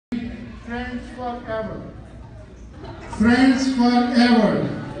Friends forever. Friends forever,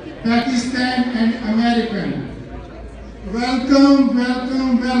 Pakistan and American. Welcome,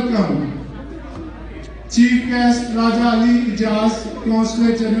 welcome, welcome. Chief Guest Raja Ali Ijaz,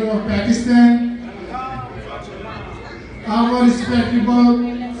 Consul General of Pakistan. Our respectable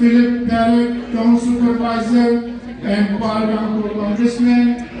Philip Barrett, Town Supervisor and Parliament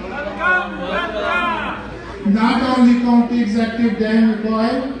Congressman. Not only County Executive Dan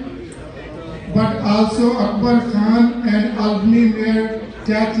McCoy, but also Akbar Khan and Albany Mayor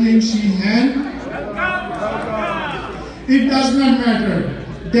Kathleen Sheehan. It does not matter,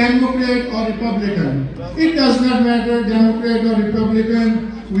 Democrat or Republican. It does not matter, Democrat or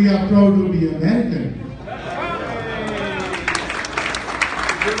Republican. We are proud to be American.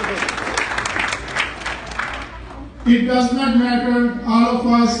 It does not matter, all of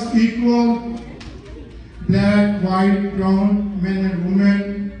us equal, black, white, brown, men and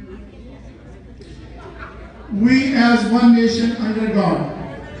women. We as one nation under God.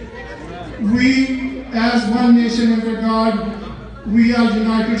 We as one nation under God. We are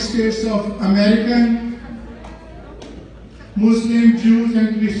United States of America. Muslim, Jews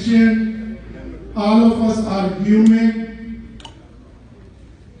and Christian. All of us are human.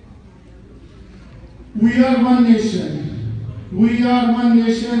 We are one nation. We are one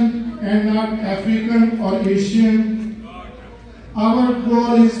nation and not African or Asian. Our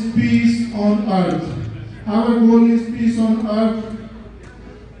goal is peace on earth. Our goal is peace on earth.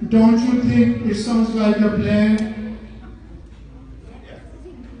 Don't you think it sounds like a plan?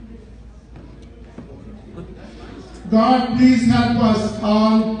 God, please help us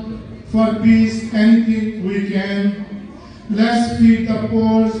all for peace, anything we can. Let's feed the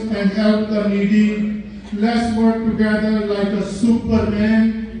poor and help the needy. Let's work together like a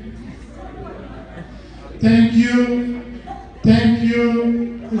Superman. Thank you,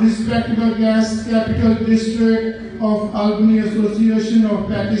 respectable guests, Capital District of Albany Association of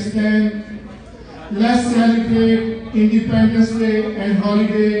Pakistan. Let's celebrate Independence Day and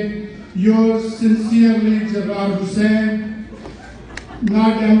holiday. Yours sincerely, Jarrar Hussain.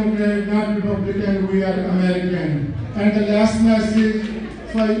 Not Democrat, not Republican, we are American. And the last message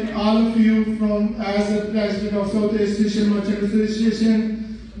for all of you as the President of Southeast Asian Merchant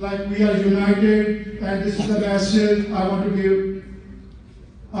Association, like we are united, and this is the message I want to give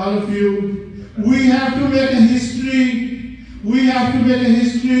all of you. We have to make a history. We have to make a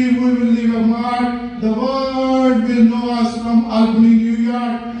history. We will leave a mark. The world will know us from Albany, New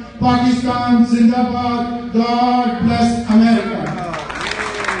York. Pakistan, Zindabad. God